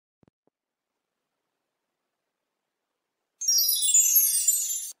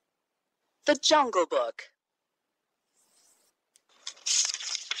The Jungle Book.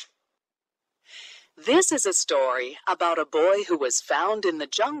 This is a story about a boy who was found in the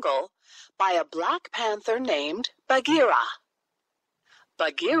jungle by a black panther named Bagheera.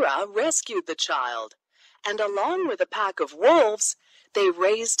 Bagheera rescued the child, and along with a pack of wolves, they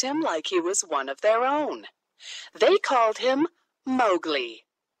raised him like he was one of their own. They called him Mowgli.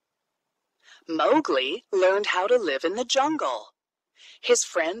 Mowgli learned how to live in the jungle. His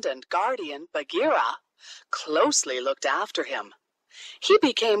friend and guardian, Bagheera, closely looked after him. He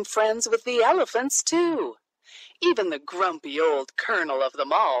became friends with the elephants, too. Even the grumpy old colonel of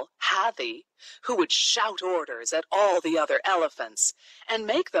them all, Hathi, who would shout orders at all the other elephants and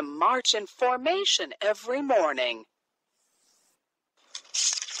make them march in formation every morning.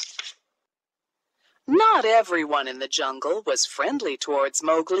 Not everyone in the jungle was friendly towards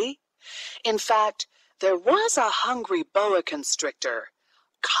Mowgli. In fact, there was a hungry boa constrictor,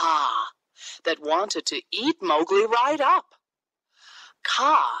 Kaa, that wanted to eat Mowgli right up.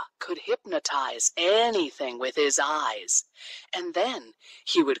 Kaa could hypnotize anything with his eyes, and then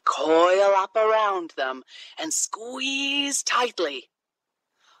he would coil up around them and squeeze tightly.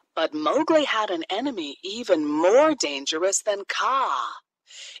 But Mowgli had an enemy even more dangerous than Kaa.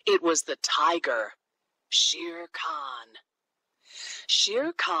 It was the tiger, Shere Khan.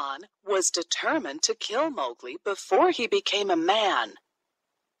 Shere Khan was determined to kill Mowgli before he became a man.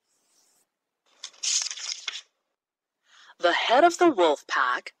 The head of the wolf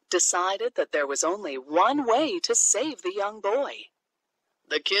pack decided that there was only one way to save the young boy.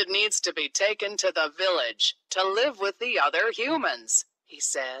 "The kid needs to be taken to the village to live with the other humans," he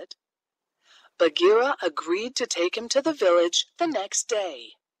said. Bagheera agreed to take him to the village the next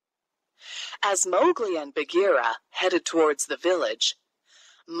day. As Mowgli and Bagheera headed towards the village,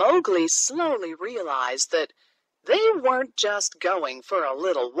 Mowgli slowly realized that they weren't just going for a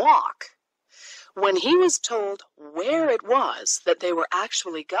little walk. When he was told where it was that they were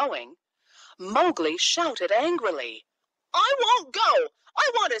actually going, Mowgli shouted angrily, "I won't go!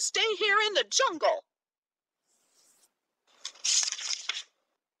 I want to stay here in the jungle!"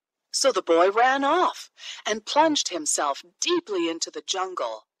 So the boy ran off and plunged himself deeply into the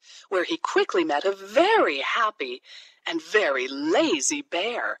jungle, where he quickly met a very happy and very lazy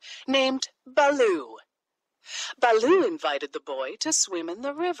bear named Baloo. Baloo invited the boy to swim in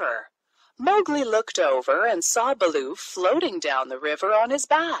the river. Mowgli looked over and saw Baloo floating down the river on his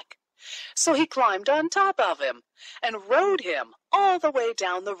back. So he climbed on top of him and rode him all the way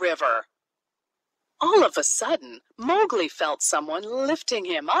down the river. All of a sudden, Mowgli felt someone lifting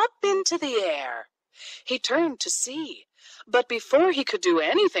him up into the air. He turned to see, but before he could do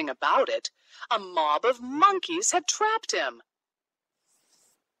anything about it, a mob of monkeys had trapped him.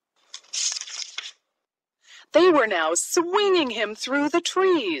 They were now swinging him through the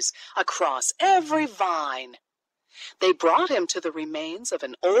trees, across every vine. They brought him to the remains of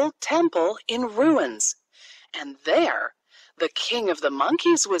an old temple in ruins, and there the king of the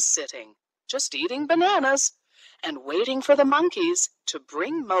monkeys was sitting, just eating bananas, and waiting for the monkeys to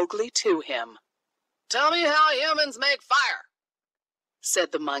bring Mowgli to him. "Tell me how humans make fire,"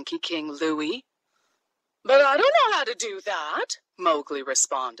 said the Monkey King Louie. "But I don't know how to do that," Mowgli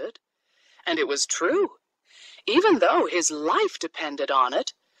responded. And it was true. Even though his life depended on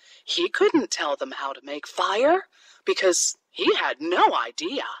it, he couldn't tell them how to make fire because he had no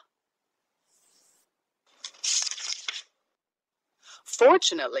idea.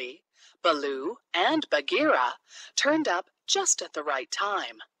 Fortunately, Baloo and Bagheera turned up just at the right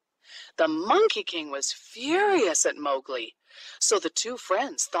time. The Monkey King was furious at Mowgli, so the two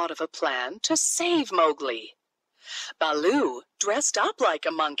friends thought of a plan to save Mowgli. Baloo dressed up like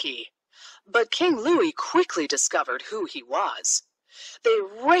a monkey, but King Louie quickly discovered who he was. They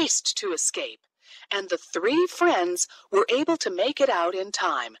raced to escape, and the three friends were able to make it out in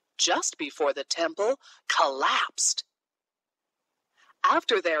time just before the temple collapsed.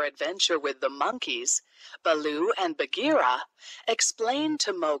 After their adventure with the monkeys, Baloo and Bagheera explained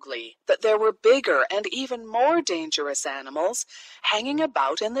to Mowgli that there were bigger and even more dangerous animals hanging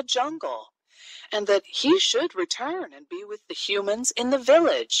about in the jungle, and that he should return and be with the humans in the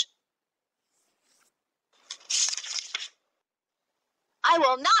village. "I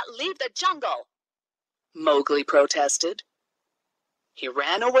will not leave the jungle," Mowgli protested. He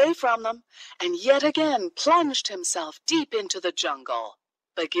ran away from them and yet again plunged himself deep into the jungle.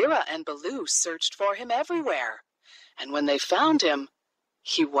 Bagheera and Baloo searched for him everywhere, and when they found him,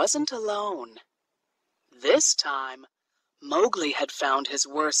 he wasn't alone. This time, Mowgli had found his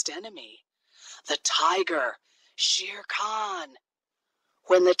worst enemy, the tiger, Shere Khan.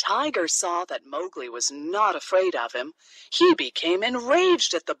 When the tiger saw that Mowgli was not afraid of him, he became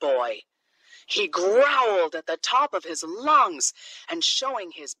enraged at the boy. He growled at the top of his lungs, and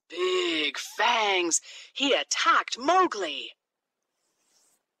showing his big fangs, he attacked Mowgli.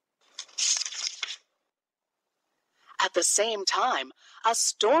 At the same time, a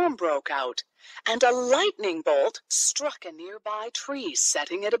storm broke out, and a lightning bolt struck a nearby tree,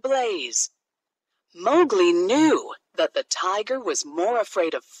 setting it ablaze. Mowgli knew that the tiger was more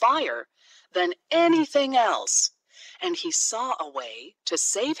afraid of fire than anything else, and he saw a way to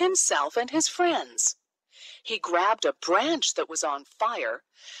save himself and his friends. He grabbed a branch that was on fire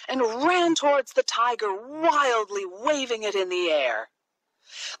and ran towards the tiger, wildly waving it in the air.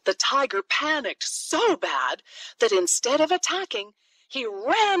 The tiger panicked so bad that instead of attacking, he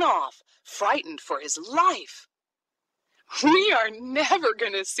ran off, frightened for his life. "We are never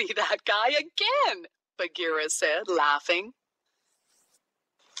going to see that guy again," Bagheera said, laughing.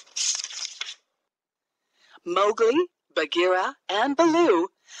 Mowgli, Bagheera, and Baloo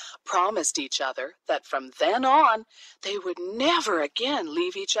promised each other that from then on they would never again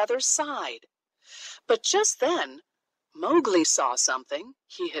leave each other's side. But just then, Mowgli saw something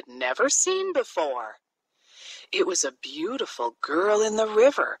he had never seen before. It was a beautiful girl in the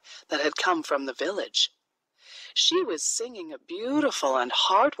river that had come from the village. She was singing a beautiful and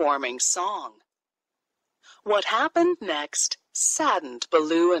heartwarming song. What happened next saddened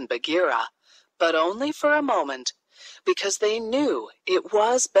Baloo and Bagheera, but only for a moment, because they knew it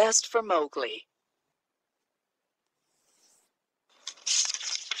was best for Mowgli.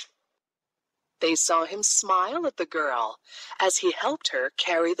 They saw him smile at the girl as he helped her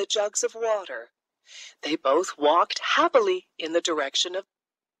carry the jugs of water. They both walked happily in the direction of